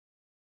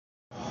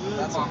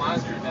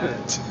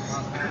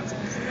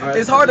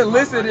It's hard to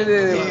listen to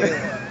this.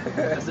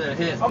 That's a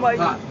hit. I'm like,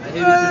 pop. I hit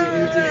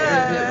it to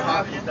the hit,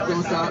 pop.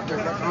 Don't stop.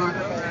 There's my car.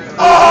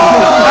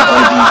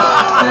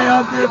 oh! Stay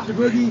up there, the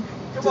boogie.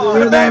 Come on,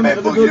 the baby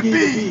boogie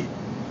beat.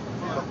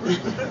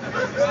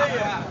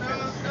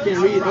 I can't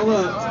read. Hold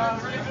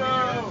up.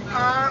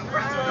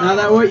 Now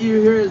that what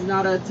you hear is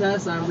not a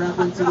test, I'm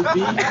rapping to the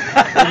beat.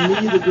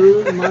 And me, the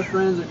groove, and my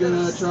friends are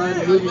gonna try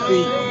to move your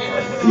feet.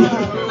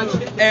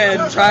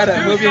 And try to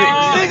move your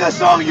feet. Sing a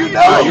song you know.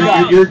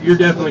 Right, you're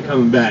definitely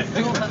coming back.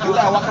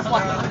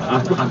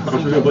 I'm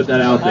just gonna put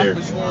that out there.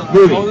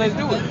 Movie. Oh, let's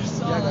do it.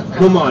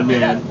 Come on,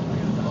 man.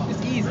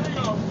 It's easy.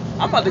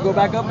 I'm about to go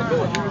back up and do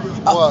it.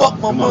 I fuck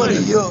my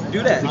money up.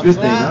 Do that. It's a good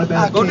thing, not a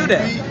bad Go thing. do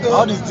that.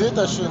 I just did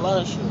that shit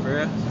last year. For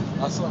real?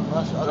 I saw him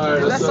last year. Alright,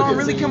 Did that let's song look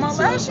really at come out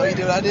last year?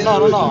 No.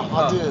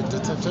 I did The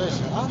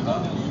Temptation.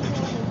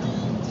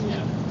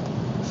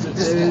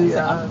 Today I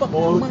I'm fuck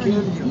more money.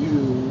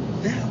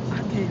 confused. Now I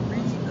can't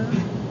read.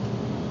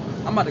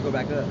 I'm about to go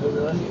back up.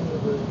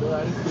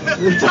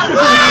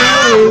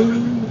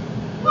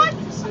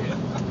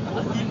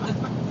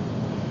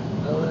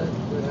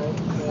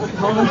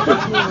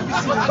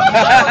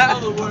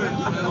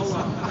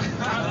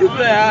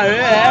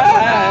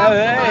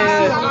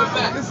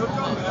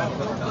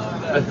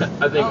 I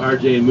think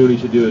RJ and Mooney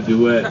should do a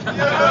duet.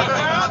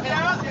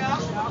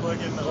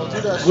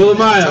 Will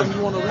Amaya.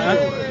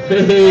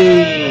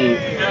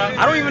 Hey.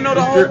 I don't even know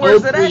the whole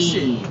words of that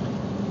shit.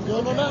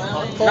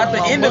 Not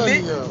the end of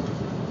it.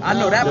 I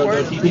know that No,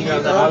 part. no, he think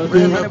that's the auto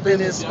Ran tune? up in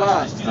this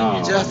spot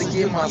Oh. just to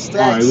get my Alright,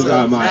 stacks we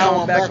got up. mine. Now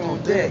I'm back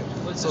on deck.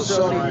 So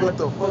shorty, what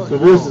the fuck? The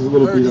voice is a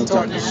little Birdie beat on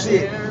top. talking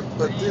shit,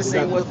 but this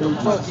ain't what the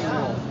fuck you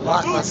want.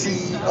 Lock my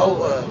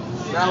CEO up.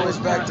 Now it's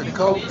back to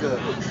Coca.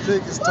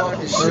 Niggas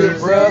talking shit,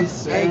 bruh.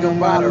 Ain't gonna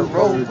buy the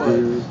rope up.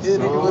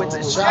 Hit it with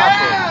the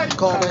chopper.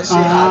 Call that shit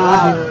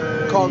halal.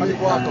 Call me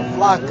Waka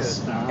Flocka.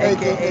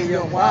 AKA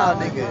Young Wild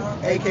Nigga.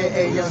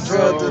 AKA Young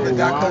Drug Dealer.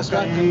 Got cussed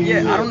out.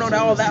 Yeah, I don't know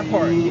all that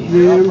part.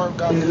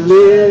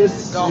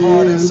 Got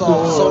hard and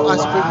soft. So I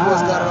speak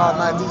what's got it all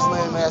night. These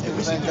lame ass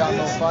niggas ain't got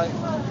no fight.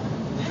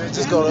 They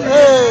just go to,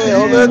 hey,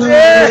 hold it,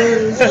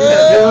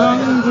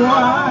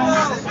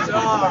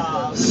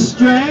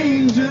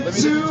 Stranger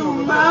to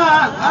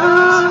my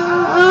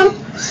eyes,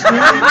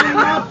 straining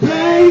my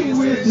pain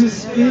with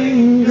his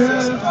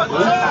fingers,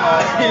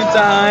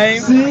 Time.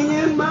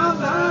 singing my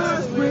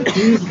lies with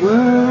his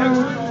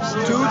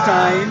words, 2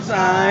 times.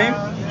 Time.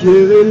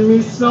 killing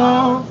me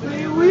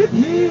softly with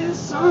his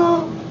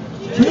song,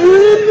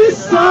 killing me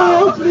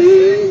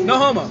softly No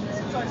homo.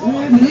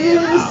 with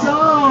his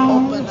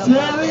song,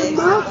 telling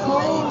my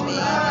heart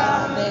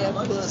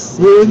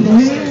with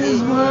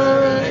his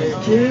words,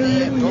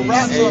 killing me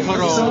softly.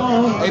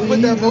 Hey, put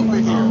that book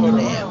in here. Hold on.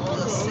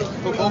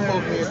 Put both of them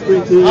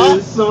With in here.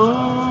 his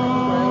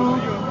song.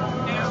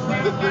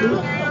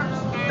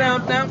 Down.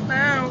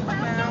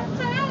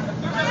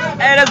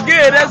 Hey, that's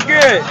good. That's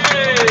good.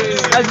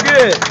 That's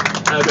good.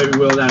 That baby,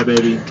 Will, that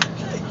baby.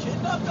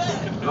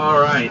 All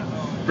right.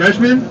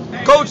 Freshman?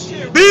 Coach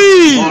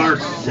B.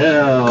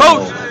 Marcel.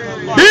 Coach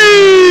B.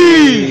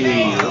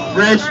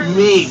 Fresh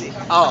meat.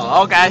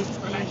 Oh, okay.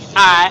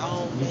 Alright.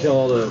 You tell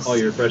all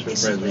your freshman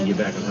friends when you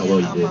get back on how well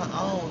you did.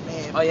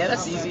 Oh yeah,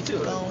 that's easy too.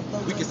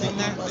 We can sing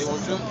that. They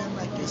want to.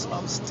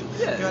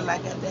 Yeah. Girl, I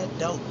got that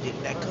dope dick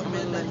that come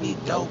in, let me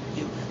dope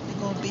you. You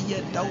gon' be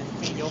a dope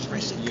fiend, your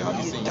friend should call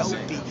you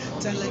dopey.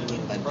 Tell her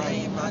keep a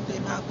name out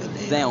their mouth, but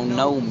They don't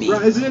know me.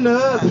 Rising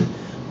up,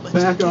 But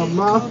back you on can't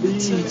my call me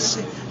feet. to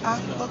shit. I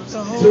fuck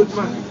the whole Took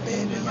my- crew,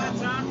 baby, I'm a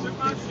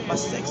groupie. My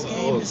sex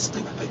game is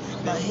stupid,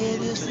 my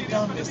head is the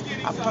dumbest.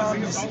 I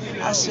promise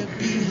I should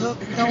be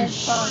hooked on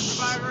fun.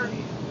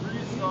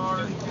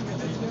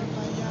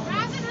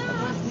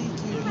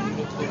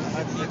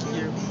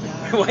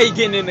 Why you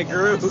getting in the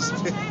groove?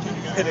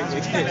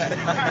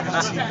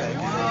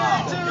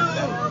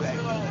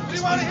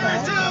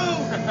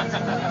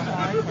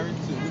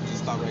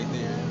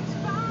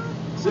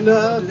 Rising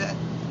up,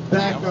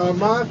 back on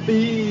my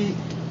feet.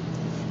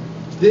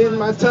 Did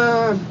my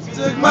time,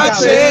 Took my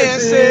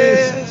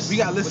chances. We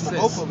gotta listen to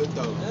both of it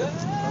though.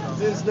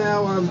 Since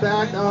now I'm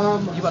back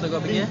on You about to go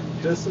up again?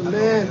 just a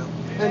man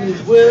and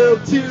his will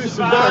to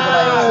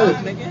survive.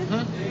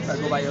 Nigga?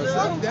 Gotta go by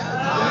yourself.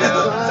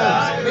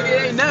 Nigga,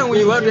 it ain't nothing when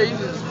you up there. You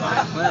just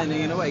man,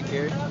 nigga, nobody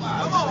cares.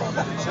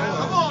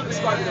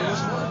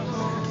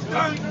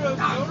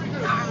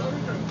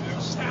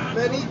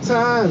 Many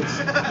times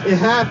it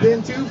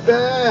happened too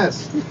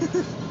fast.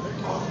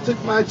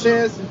 Took my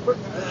chance and put.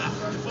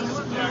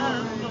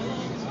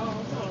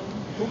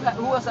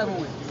 Who else haven't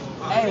win?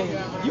 Hey,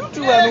 you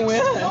two haven't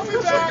win.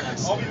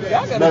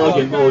 Y'all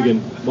gotta Mulligan.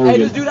 Hey,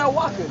 just do that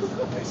walking.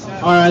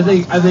 All right, I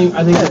think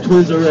the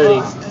twins are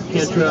ready.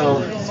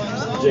 Cantrell,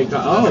 Jake.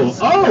 Oh.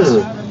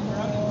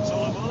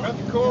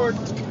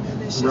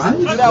 Right?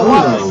 Do that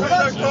walking.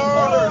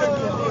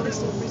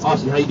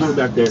 Austin, how you doing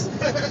back there?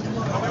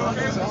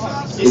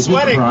 Is he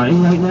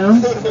crying right now?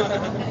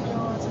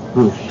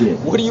 Oh shit.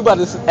 What are you about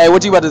to say? Hey,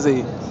 what you about to say?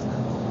 You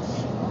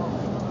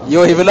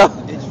don't even know?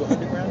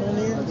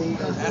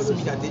 That's when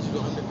we got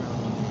Digital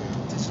Underground on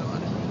there. Digital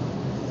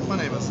Underground. My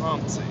name is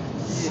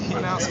Humpty.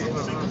 Pronounce it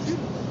for Humpty.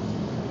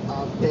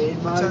 I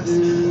paid my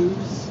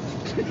dues.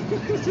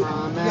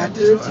 Time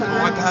after Oh, I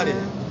time. got it.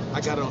 I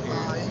got it on here.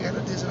 You got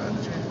no Digital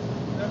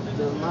Underground.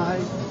 The my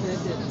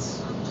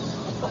sentence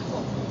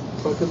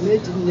for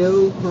committing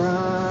no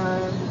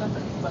crime.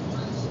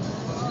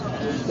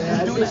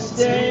 Bad I got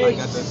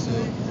mistakes. that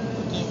shit.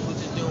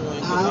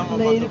 I've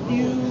made a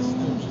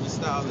few.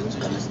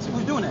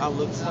 Who's doing that? I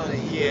look funny.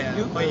 Yeah,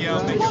 You? but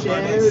young nigga Shares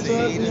running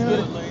of seed. you.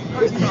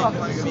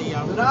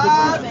 But But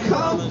I've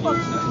come through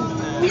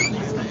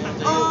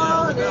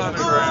on and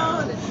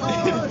on and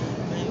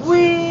on.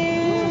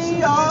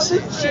 We are the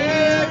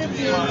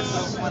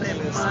champions,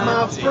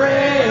 my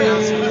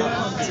friends.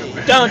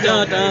 Dun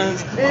dun dun.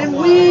 And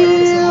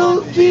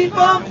we'll keep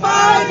on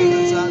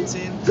fighting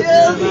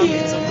till the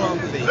end.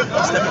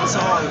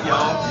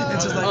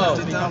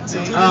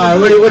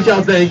 What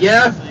y'all think?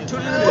 Yeah?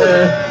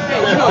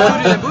 Hey, you know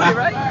Tootie the Booty,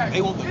 right?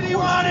 They want the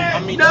chorus. I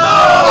mean,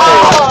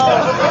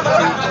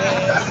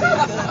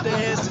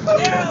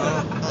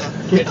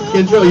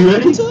 Kentrell, you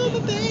ready?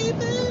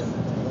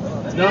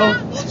 No?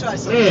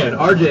 Man,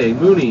 RJ,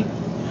 Mooney.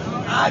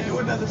 I do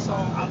another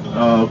song.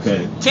 Oh,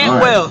 okay.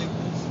 Cantwell.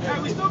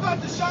 Hey, we still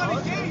got the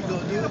Shawnee King.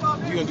 You're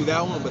gonna do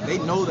that one, but they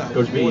know that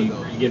Coach one B, more, you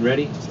though. getting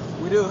ready?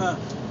 We do, huh?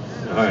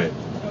 All right.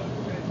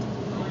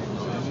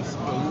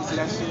 You see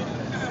that shit?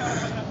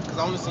 Cause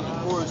I want to sing the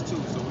chorus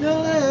too. So we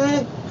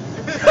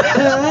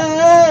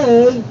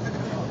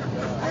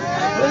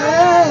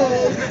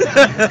Hey,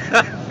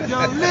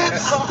 your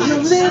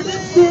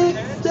lipstick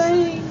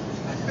stain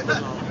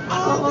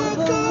all the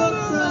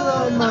looks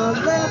on my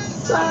left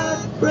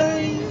side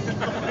brain.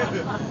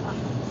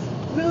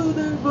 No,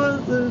 there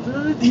wasn't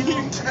a you.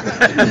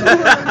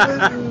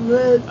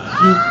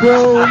 You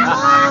blow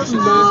my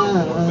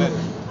mind.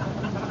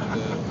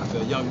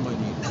 the Young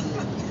Money.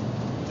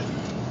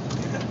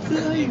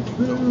 Say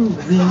through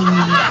me.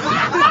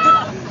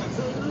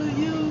 So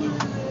you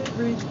and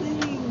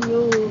everything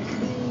will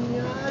be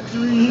a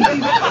dream.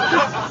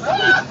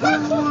 I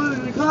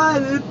wanna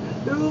climb it.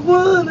 I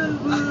wanna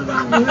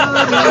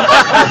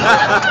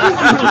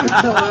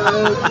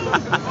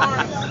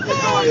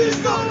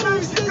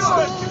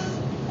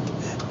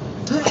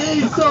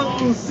Hey,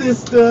 soul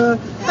sister.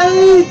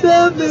 Hey,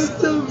 the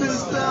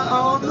Mr.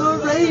 on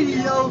the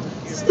radio.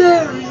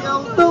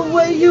 Stereo, the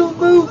way you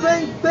move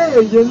ain't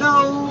fair, you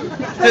know.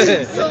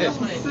 Hey, soul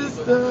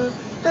sister.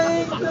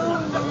 Ain't no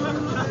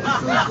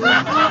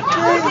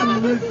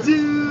thing to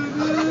do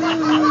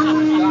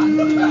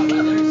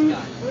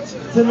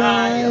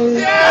tonight.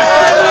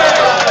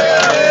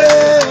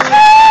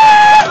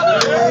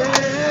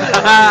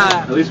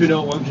 At least we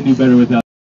know one can do better without